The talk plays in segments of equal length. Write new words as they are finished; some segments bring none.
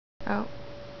Oh.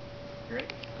 You ready?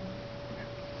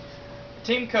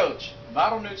 Team coach,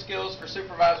 vital new skills for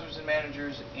supervisors and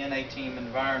managers in a team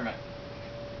environment.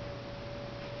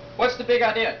 What's the big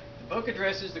idea? The book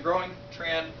addresses the growing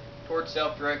trend towards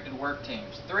self-directed work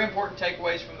teams. 3 important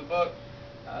takeaways from the book: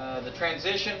 the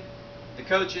transition, the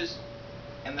coaches,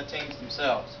 and the teams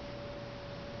themselves.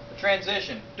 The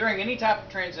transition. During any type of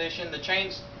transition, the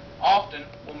change often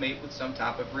will meet with some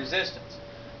type of resistance.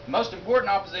 The most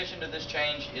important opposition to this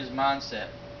change is mindset.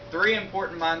 3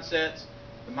 important mindsets: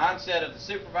 the mindset of the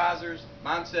supervisors,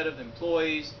 mindset of the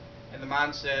employees, and the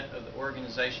mindset of the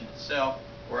organization itself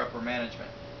or upper management.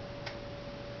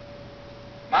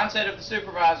 Mindset of the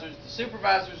supervisors. The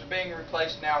supervisors are being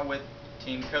replaced now with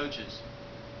team coaches.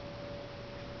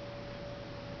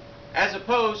 As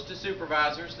opposed to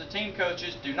supervisors, the team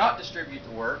coaches do not distribute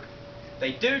the work.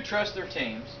 They do trust their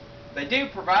teams. They do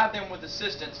provide them with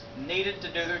assistance needed to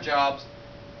do their jobs,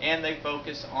 and they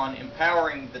focus on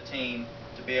empowering the team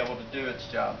to be able to do its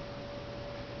job.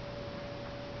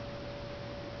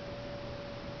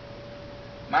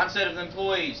 Mindset of the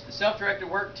employees. The self-directed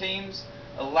work teams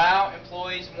allow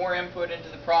employees more input into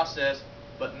the process,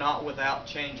 but not without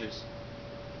changes.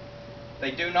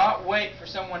 They do not wait for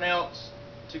someone else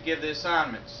to give the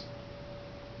assignments.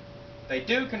 They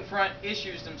do confront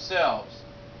issues themselves.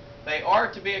 They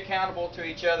are to be accountable to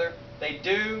each other. They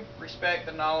do respect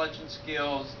the knowledge and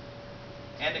skills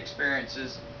and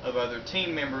experiences of other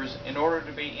team members in order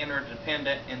to be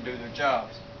interdependent and do their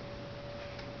jobs.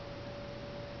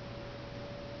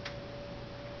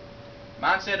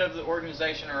 Mindset of the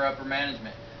organization or upper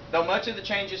management. Though much of the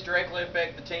changes directly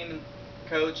affect the team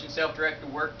coach and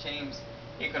self-directed work teams,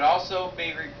 it could also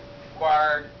be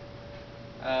required.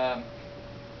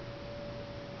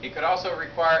 It could also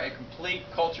require a complete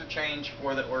culture change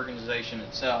for the organization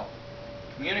itself.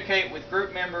 Communicate with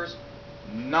group members,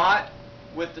 not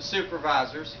with the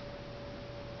supervisors,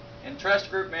 and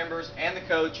trust group members and the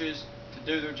coaches to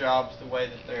do their jobs the way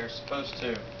that they're supposed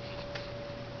to.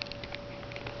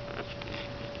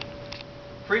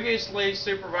 Previously,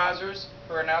 supervisors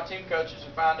who are now team coaches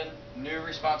are finding new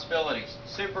responsibilities.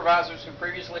 Supervisors who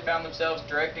previously found themselves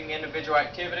directing individual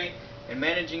activity and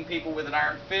managing people with an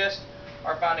iron fist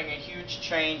are finding a huge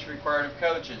change required of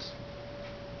coaches.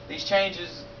 These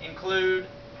changes include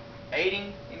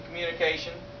aiding in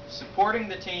communication, supporting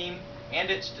the team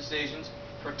and its decisions,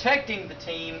 protecting the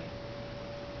team,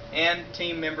 and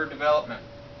team member development.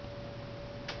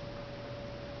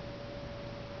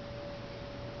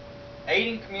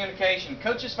 Aiding communication.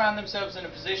 Coaches find themselves in a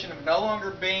position of no longer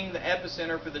being the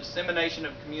epicenter for the dissemination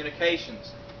of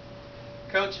communications.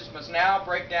 Coaches must now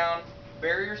break down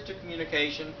barriers to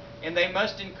communication, and they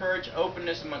must encourage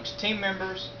openness amongst team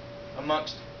members,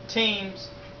 amongst teams,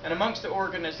 and amongst the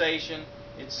organization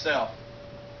itself.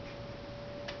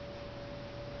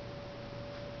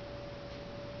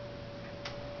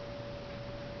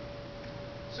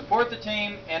 Support the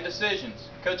team and decisions.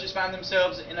 Coaches find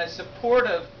themselves in a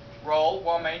supportive role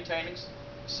while maintaining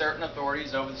certain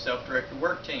authorities over the self-directed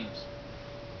work teams.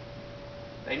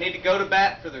 They need to go to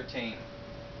bat for their team.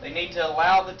 They need to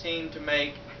allow the team to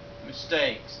make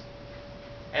mistakes.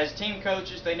 As team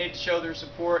coaches, they need to show their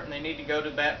support, and they need to go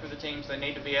to bat for the teams. They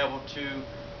need to be able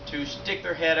to stick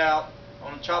their head out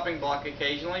on a chopping block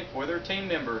occasionally for their team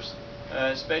members,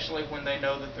 especially when they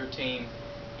know that their team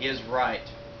is right.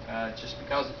 Just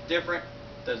because it's different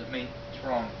doesn't mean it's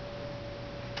wrong.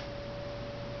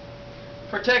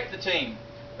 Protect the team.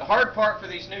 The hard part for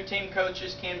these new team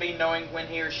coaches can be knowing when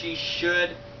he or she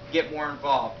should get more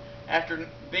involved. After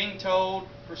being told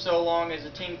for so long as a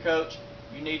team coach,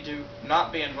 you need to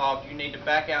not be involved, you need to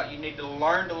back out, you need to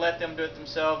learn to let them do it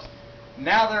themselves.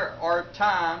 Now there are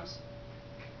times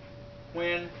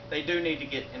when they do need to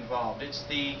get involved. It's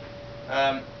the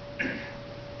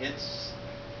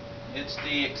it's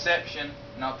the exception,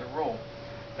 not the rule.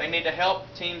 They need to help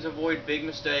teams avoid big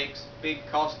mistakes, big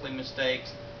costly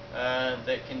mistakes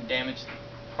that can damage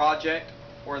the project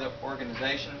or the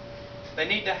organization. They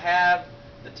need to have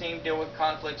the team deal with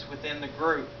conflicts within the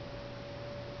group.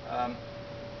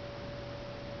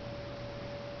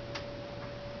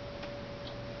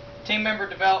 Team member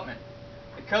development.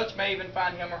 The coach may even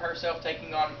find him or herself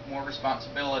taking on more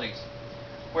responsibilities.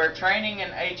 Where training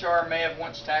and HR may have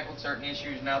once tackled certain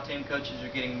issues, now team coaches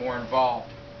are getting more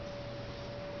involved.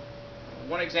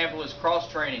 One example is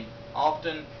cross-training.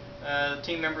 Often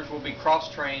team members will be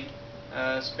cross-trained,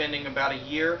 spending about a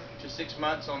year to 6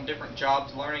 months on different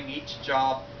jobs, learning each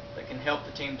job that can help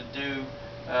the team to do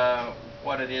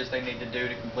what it is they need to do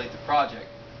to complete the project.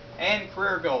 And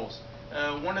career goals.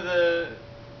 One of the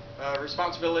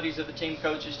responsibilities of the team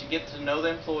coach is to get to know the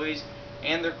employees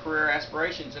and their career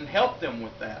aspirations, and help them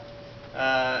with that.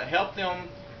 Help them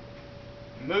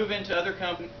move into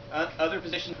other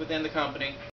positions within the company,